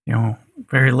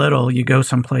 very little, you go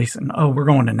someplace and, we're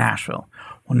going to Nashville.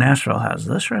 Well, Nashville has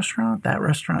this restaurant, that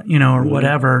restaurant, or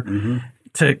whatever. Mm-hmm.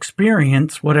 To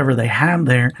experience whatever they have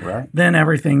there. Right. Then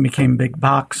everything became big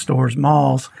box stores,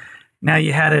 malls. Now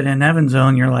you had it in Evansville,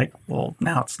 and you're like, well,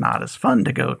 now it's not as fun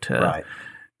to go to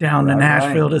down to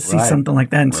Nashville to see something like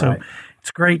that. And so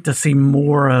it's great to see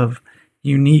more of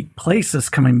unique places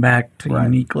coming back to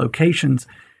unique locations,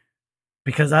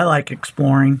 because I like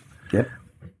exploring. Yep.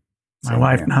 My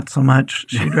wife, not so much.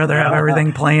 She'd rather have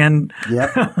everything planned.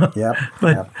 Yep.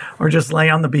 Or just lay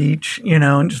on the beach,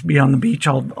 and just be on the beach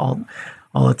all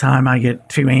the time. I get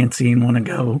too antsy and want to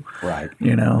go. Right.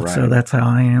 So that's how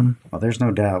I am. Well, there's no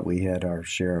doubt we had our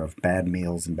share of bad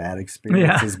meals and bad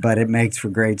experiences, but it makes for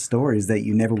great stories that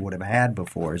you never would have had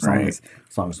before, as long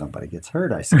as nobody gets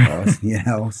hurt, I suppose.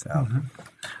 So.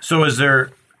 So is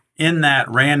there, in that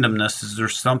randomness, is there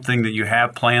something that you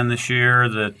have planned this year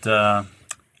that?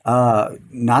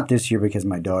 Not this year, because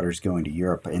my daughter's going to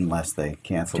Europe unless they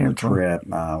cancel the trip.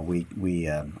 Our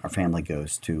family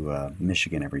goes to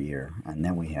Michigan every year, and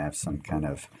then we have some kind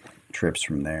of trips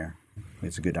from there.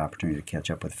 It's a good opportunity to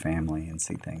catch up with family and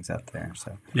see things up there.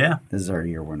 So this is our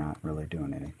year. We're not really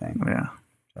doing anything. Yeah.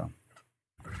 So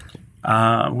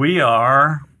we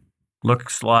are,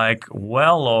 looks like,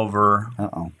 well over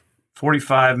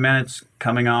 45 minutes,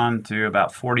 coming on to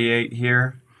about 48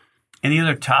 here. Any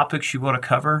other topics you want to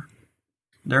cover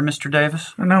there, Mr.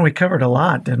 Davis? No, we covered a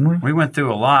lot, didn't we? We went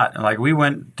through a lot. Like, we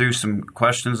went through some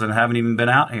questions that haven't even been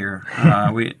out here.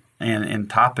 And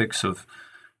topics of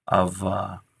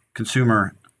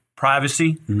consumer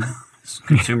privacy,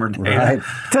 consumer data. Right.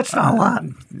 Touched on a lot.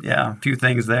 Yeah, a few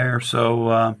things there.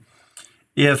 So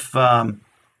if the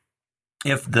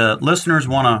listeners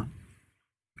want to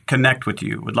connect with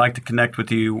you, would like to connect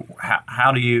with you,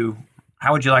 how would you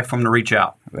like for them to reach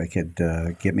out? They could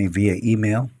get me via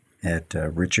email at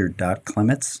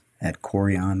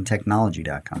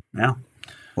richard.clements@coriontechnology.com. Yeah.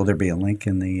 Will there be a link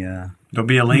in the... There'll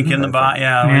be a link in the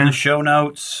in the show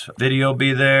notes. Video will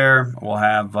be there. We'll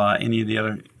have any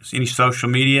social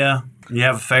media. You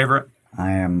have a favorite?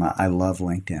 I love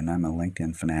LinkedIn. I'm a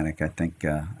LinkedIn fanatic. I think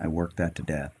I work that to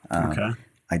death. Okay.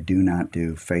 I do not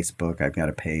do Facebook. I've got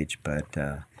a page, but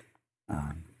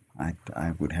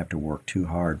I would have to work too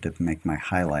hard to make my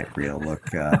highlight reel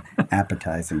look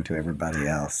appetizing to everybody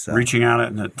else. So. Reaching out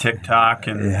at the TikTok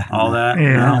and all that?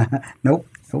 Yeah. No?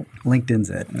 Nope. LinkedIn's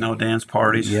it. No dance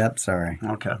parties? Yep, sorry.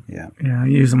 Okay. Yeah. Yeah, I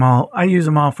use them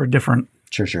all for different.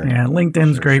 Sure. Yeah,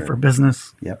 LinkedIn's great for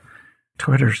business. Yep.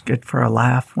 Twitter's good for a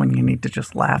laugh when you need to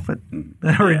just laugh at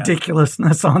the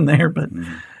ridiculousness on there. But,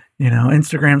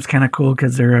 Instagram's kind of cool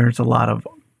because there's a lot of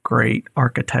great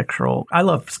architectural. I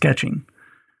love sketching.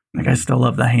 Like, I still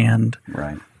love the hand.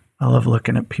 Right. I love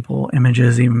looking at people,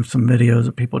 images, even some videos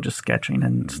of people just sketching,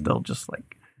 and still just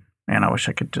like, man, I wish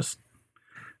I could just.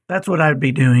 That's what I'd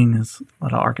be doing, is a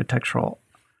lot of architectural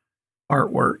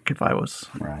artwork if I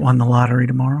won the lottery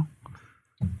tomorrow.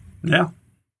 Yeah.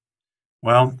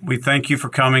 Well, we thank you for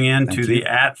coming in to the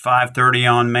At 530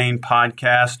 on Main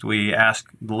podcast. We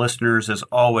ask the listeners, as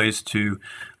always, to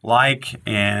like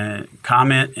and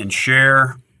comment and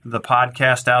share the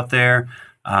podcast out there.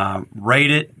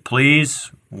 Rate it, please.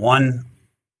 1,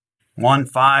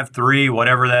 5, 3,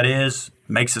 whatever that is,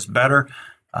 makes us better.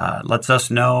 Lets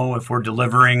us know if we're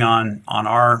delivering on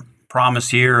our promise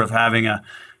here of having a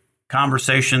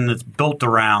conversation that's built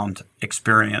around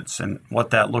experience and what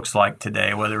that looks like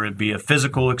today, whether it be a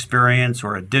physical experience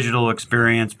or a digital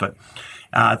experience. But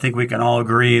I think we can all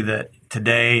agree that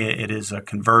today it is a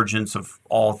convergence of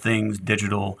all things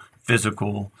digital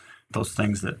physical, those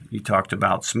things that you talked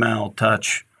about, smell,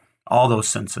 touch, all those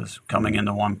senses coming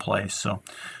into one place. So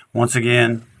once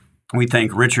again, we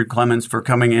thank Richard Clemens for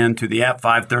coming in to the At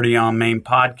 530 on Main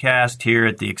podcast here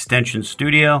at the Extension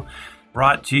Studio,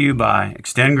 brought to you by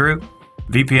Extend Group,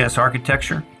 VPS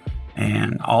Architecture,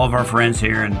 and all of our friends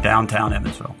here in downtown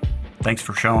Evansville. Thanks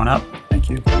for showing up. Thank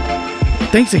you.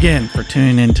 Thanks again for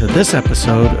tuning into this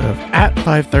episode of At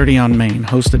 530 on Main,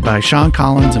 hosted by Sean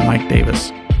Collins and Mike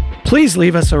Davis. Please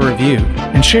leave us a review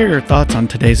and share your thoughts on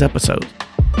today's episode.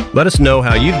 Let us know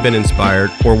how you've been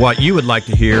inspired or what you would like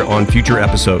to hear on future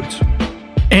episodes.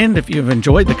 And if you've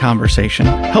enjoyed the conversation,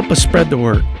 help us spread the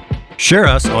word. Share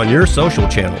us on your social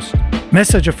channels.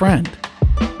 Message a friend.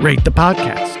 Rate the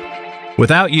podcast.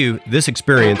 Without you, this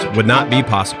experience would not be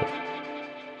possible.